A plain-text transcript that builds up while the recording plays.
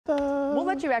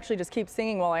we'll let you actually just keep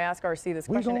singing while I ask RC this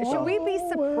question. Should we be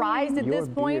surprised at this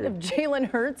point of Jalen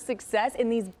Hurts' success in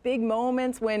these big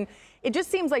moments when it just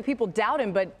seems like people doubt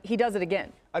him, but he does it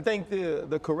again? I think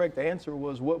the correct answer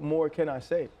was, what more can I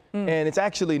say? And it's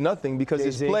actually nothing, because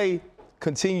his play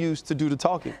continues to do the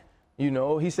talking. You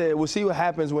know, he said, we'll see what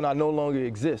happens when I no longer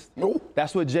exist.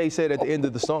 That's what Jay said at the end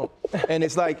of the song. And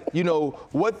it's like, you know,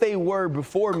 what they were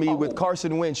before me with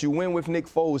Carson Wentz, you win with Nick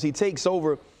Foles, he takes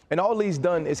over, and all he's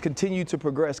done is continue to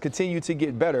progress, continue to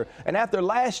get better. And after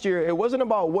last year, it wasn't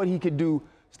about what he could do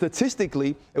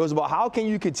statistically, it was about how can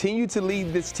you continue to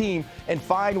lead this team and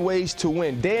find ways to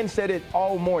win. Dan said it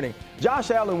all morning.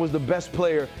 Josh Allen was the best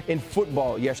player in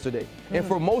football yesterday. And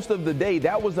for most of the day,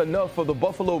 that was enough for the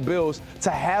Buffalo Bills to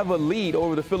have a lead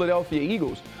over the Philadelphia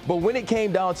Eagles. But when it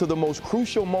came down to the most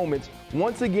crucial moments,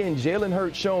 once again, Jalen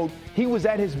Hurts showed he was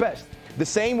at his best. The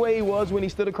same way he was when he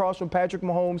stood across from Patrick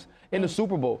Mahomes in the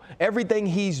Super Bowl. Everything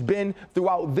he's been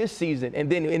throughout this season. And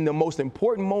then in the most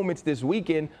important moments this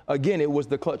weekend, again, it was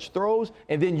the clutch throws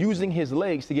and then using his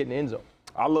legs to get in the end zone.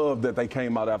 I love that they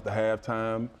came out after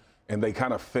halftime and they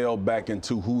kind of fell back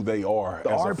into who they are as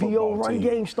a football team. The RPO run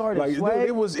game started. Like,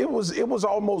 it was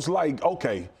almost like,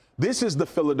 okay, this is the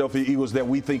Philadelphia Eagles that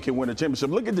we think can win a championship.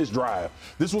 Look at this drive.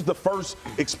 This was the first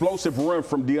explosive run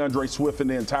from DeAndre Swift in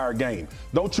the entire game.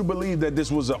 Don't you believe that this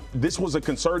was a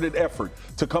concerted effort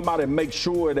to come out and make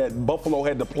sure that Buffalo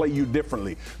had to play you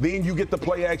differently? Then you get the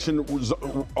play action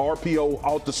RPO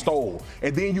out the stole,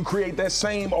 and then you create that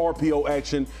same RPO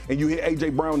action and you hit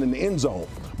A.J. Brown in the end zone.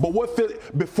 But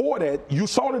before that, you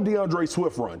saw the DeAndre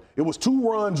Swift run. It was 2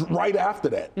 runs right after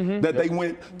that that they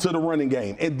went to the running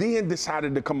game, and then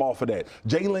decided to come off of that.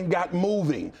 Jalen got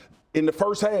moving in the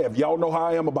first half. Y'all know how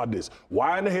I am about this.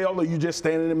 Why in the hell are you just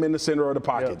standing him in the center of the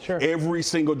pocket? Every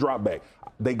single drop back.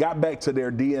 They got back to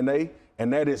their DNA,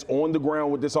 and that is on the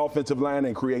ground with this offensive line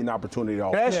and creating opportunity.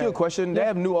 Can I ask you a question? They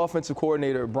have new offensive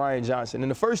coordinator, Brian Johnson, and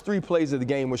the first 3 plays of the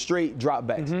game were straight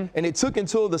dropbacks. And it took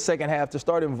until the second half to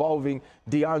start involving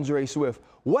DeAndre Swift.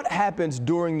 What happens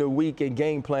during the week in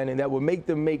game planning that would make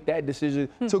them make that decision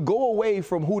to go away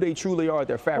from who they truly are at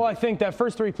their fabric? Well, I think that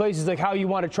first 3 plays is like how you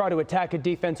want to try to attack a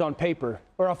defense on paper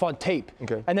or off on tape.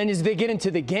 And then as they get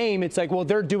into the game, it's like, well,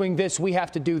 they're doing this, we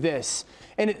have to do this.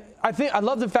 And I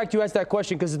love the fact you asked that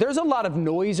question, because there's a lot of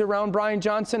noise around Brian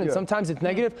Johnson, and sometimes it's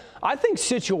negative. I think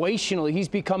situationally, he's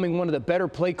becoming one of the better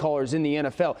play callers in the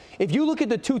NFL. If you look at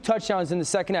the 2 touchdowns in the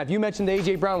second half, you mentioned the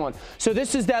A.J. Brown one. So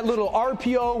this is that little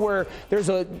RPO where there's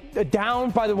a down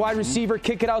by the wide receiver,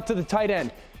 kick it out to the tight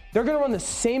end. They're going to run the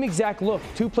same exact look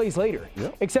 2 plays later,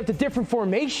 except a different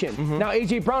formation. Now,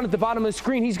 A.J. Brown at the bottom of the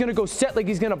screen, he's going to go set like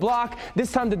he's going to block.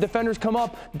 This time the defenders come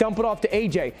up, dump it off to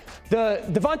A.J. The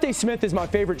Devontae Smith is my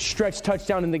favorite stretch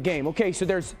touchdown in the game. Okay, so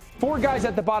there's 4 guys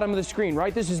at the bottom of the screen,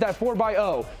 right? This is that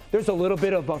 4x0. There's a little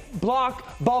bit of a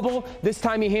block, bubble. This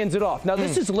time he hands it off. Now,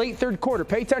 this is late third quarter.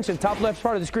 Pay attention, top left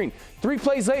part of the screen. 3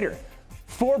 plays later.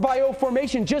 4x0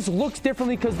 formation just looks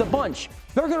differently because the bunch.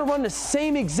 They're going to run the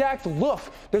same exact look.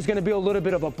 There's going to be a little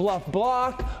bit of a bluff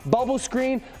block, bubble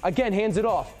screen. Again, hands it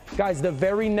off. Guys, the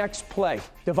very next play,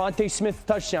 Devontae Smith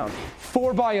touchdown,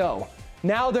 4x0.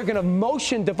 Now they're going to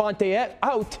motion Devontae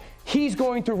out. He's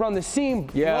going to run the seam,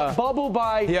 bubble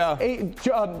by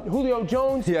Julio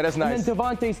Jones, that's nice. And then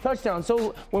Devontae's touchdown.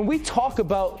 So when we talk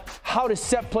about how to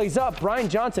set plays up, Brian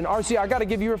Johnson, RC, I got to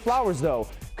give you your flowers, though,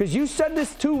 because you said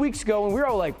this 2 weeks ago, and we were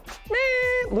all like,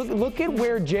 man, look at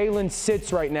where Jalen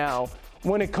sits right now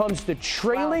when it comes to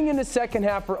trailing in the second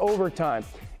half for overtime.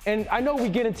 And I know we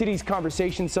get into these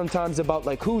conversations sometimes about,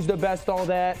 like, who's the best, all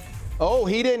that. Oh,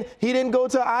 he didn't go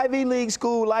to Ivy League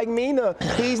school like Mina.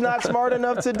 He's not smart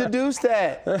enough to deduce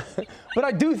that. But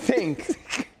I do think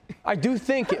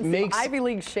it makes Ivy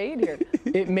League shade here.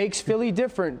 It makes Philly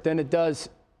different than it does,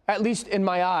 at least in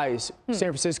my eyes, San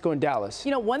Francisco and Dallas.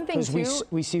 You know, one thing too,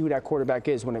 we see who that quarterback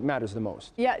is when it matters the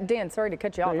most. Yeah, Dan, sorry to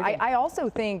cut you off. I also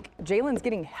think Jalen's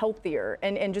getting healthier,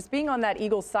 and just being on that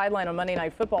Eagles sideline on Monday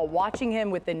Night Football, watching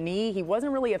him with the knee, he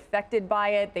wasn't really affected by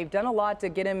it. They've done a lot to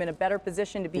get him in a better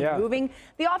position to be moving.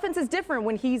 The offense is different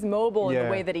when he's mobile in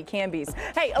the way that he can be.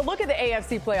 Hey, a look at the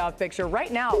AFC playoff picture.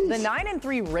 Right now, the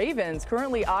 9-3 Ravens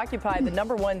currently occupy the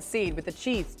 #1 seed with the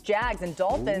Chiefs, Jags, and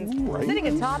Dolphins sitting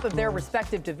atop of their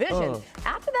respective divisions. division.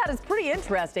 After that is pretty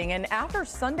interesting. And after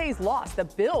Sunday's loss, the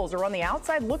Bills are on the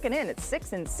outside looking in at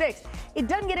 6-6. It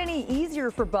doesn't get any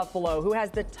easier for Buffalo, who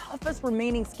has the toughest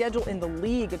remaining schedule in the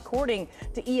league, according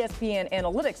to ESPN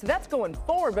analytics. So that's going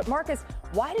forward. But Marcus,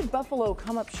 why did Buffalo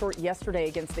come up short yesterday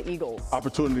against the Eagles?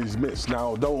 Opportunities missed.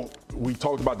 Now, we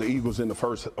talked about the Eagles in the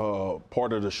first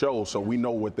part of the show, so we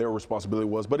know what their responsibility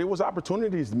was. But it was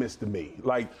opportunities missed to me.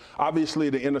 Like, obviously,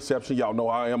 the interception, y'all know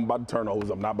I am about the turnovers.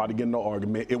 I'm not about to get in no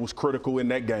argument. It was critical in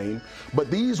that game.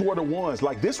 But these were the ones.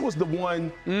 Like, this was the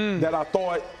one that I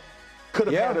thought could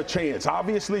have had a chance.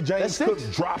 Obviously, James Cook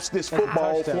drops this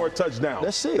football for a touchdown.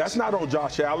 That's not on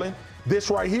Josh Allen.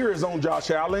 This right here is on Josh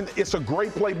Allen. It's a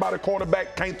great play by the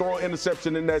cornerback. Can't throw an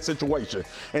interception in that situation.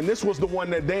 And this was the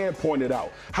one that Dan pointed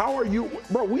out. How are you,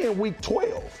 bro, we in week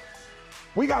 12.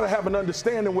 We got to have an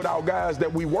understanding with our guys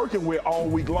that we working with all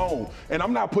week long. And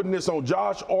I'm not putting this on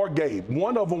Josh or Gabe.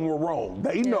 One of them were wrong.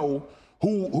 They know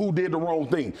who did the wrong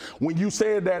thing. When you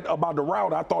said that about the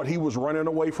route, I thought he was running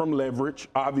away from leverage,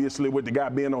 obviously with the guy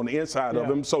being on the inside of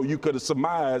him. So you could have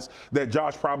surmised that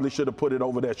Josh probably should have put it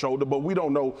over that shoulder, but we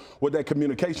don't know what that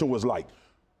communication was like.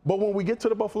 But when we get to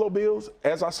the Buffalo Bills,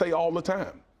 as I say all the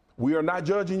time, we are not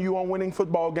judging you on winning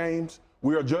football games.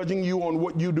 We are judging you on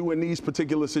what you do in these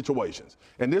particular situations.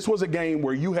 And this was a game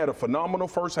where you had a phenomenal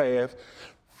first half.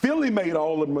 Philly made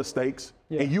all the mistakes,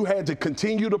 and you had to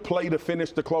continue to play to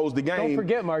finish to close the game. Don't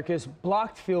forget, Marcus,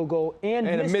 blocked field goal and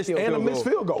a missed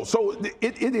field goal. So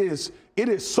it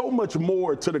is so much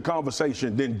more to the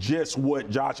conversation than just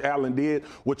what Josh Allen did,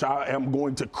 which I am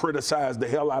going to criticize the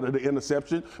hell out of the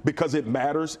interception because it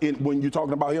matters when you're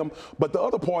talking about him. But the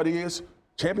other part is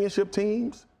championship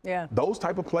teams. Those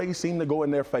type of plays seem to go in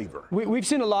their favor. We've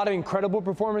seen a lot of incredible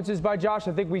performances by Josh.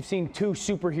 I think we've seen two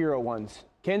superhero ones.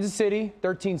 Kansas City,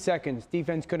 13 seconds.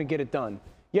 Defense couldn't get it done.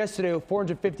 Yesterday, with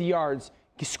 450 yards,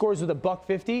 he scores with a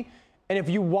 $150. And if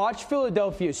you watch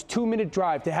Philadelphia's 2-minute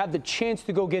drive to have the chance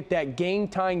to go get that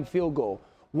game-tying field goal,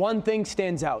 one thing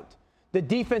stands out. The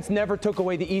defense never took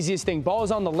away the easiest thing. Ball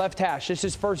is on the left hash. This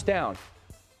is first down.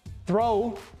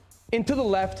 Throw into the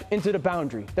left, into the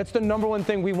boundary. That's the number one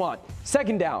thing we want.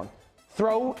 Second down,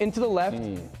 throw into the left,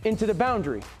 into the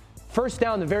boundary. First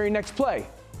down, the very next play,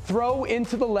 throw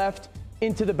into the left,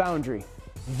 into the boundary.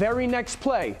 Very next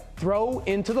play, throw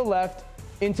into the left,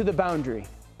 into the boundary.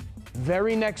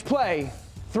 Very next play,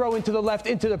 throw into the left,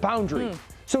 into the boundary.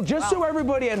 So just so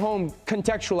everybody at home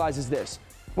contextualizes this,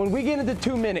 when we get into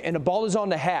 2-minute and the ball is on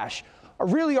the hash,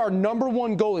 really our number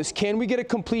one goal is, can we get a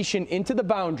completion into the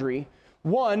boundary?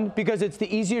 One, because it's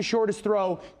the easiest, shortest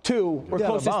throw. Two, we're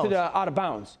closest to the out of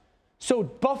bounds. So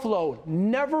Buffalo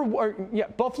never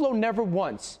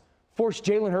once forced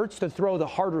Jalen Hurts to throw the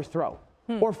harder throw.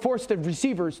 Or force the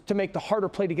receivers to make the harder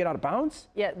play to get out of bounds?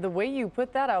 Yeah, the way you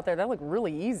put that out there, that looked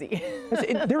really easy.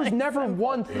 There's never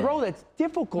one throw that's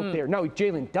difficult there. Now,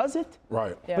 Jalen does it.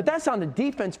 Right. But that's on the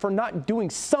defense for not doing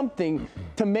something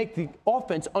to make the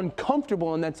offense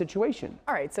uncomfortable in that situation.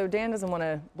 All right, so Dan doesn't want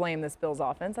to blame this Bills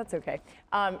offense. That's okay.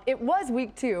 It was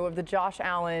week 2 of the Josh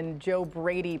Allen, Joe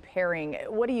Brady pairing.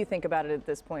 What do you think about it at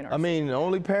this point, RC? I mean, the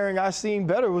only pairing I seen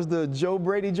better was the Joe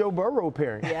Brady, Joe Burrow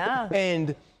pairing. Yeah.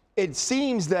 And it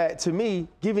seems that, to me,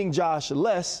 giving Josh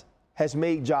less has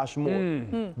made Josh more.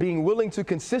 Being willing to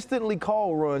consistently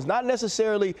call runs, not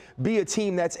necessarily be a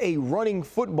team that's a running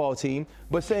football team,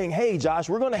 but saying, hey, Josh,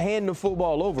 we're going to hand the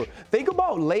football over. Think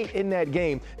about late in that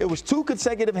game. It was 2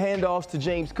 consecutive handoffs to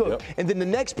James Cook. And then the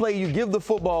next play, you give the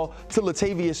football to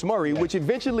Latavius Murray, which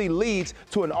eventually leads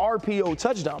to an RPO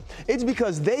touchdown. It's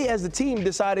because they, as a team,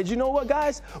 decided, you know what,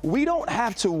 guys? We don't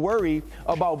have to worry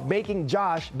about making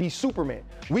Josh be Superman.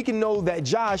 We can know that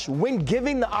Josh, when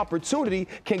given the opportunity,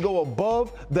 can go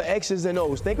above the X's and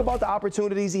O's. Think about the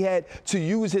opportunities he had to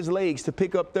use his legs to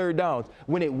pick up third downs.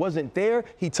 When it wasn't there,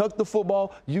 he took the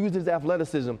football, used his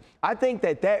athleticism. I think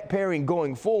that pairing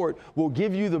going forward will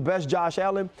give you the best Josh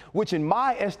Allen, which in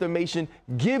my estimation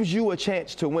gives you a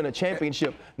chance to win a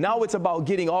championship. Now it's about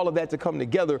getting all of that to come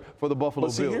together for the Buffalo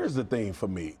Bills. Here's the thing for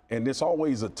me, and it's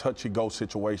always a touch-and-go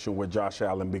situation with Josh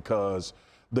Allen because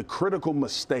the critical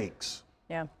mistakes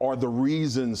are the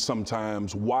reasons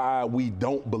sometimes why we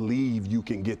don't believe you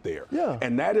can get there.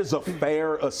 And that is a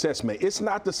fair assessment. It's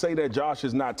not to say that Josh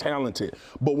is not talented,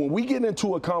 but when we get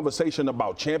into a conversation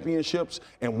about championships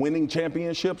and winning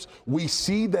championships, we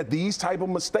see that these type of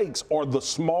mistakes are the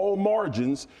small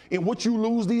margins in which you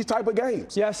lose these type of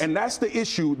games. And that's the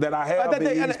issue that I have in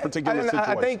these particular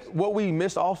situations. I think what we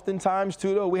miss oftentimes,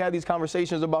 too, though, we have these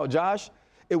conversations about Josh.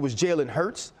 It was Jalen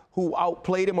Hurts who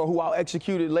outplayed him or who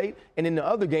out-executed late. And in the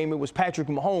other game, it was Patrick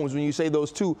Mahomes when you say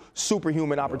those two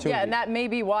superhuman opportunities. Yeah, and that may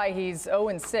be why he's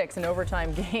 0-6 in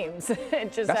overtime games.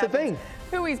 It just That's the thing.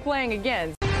 Who he's playing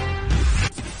against.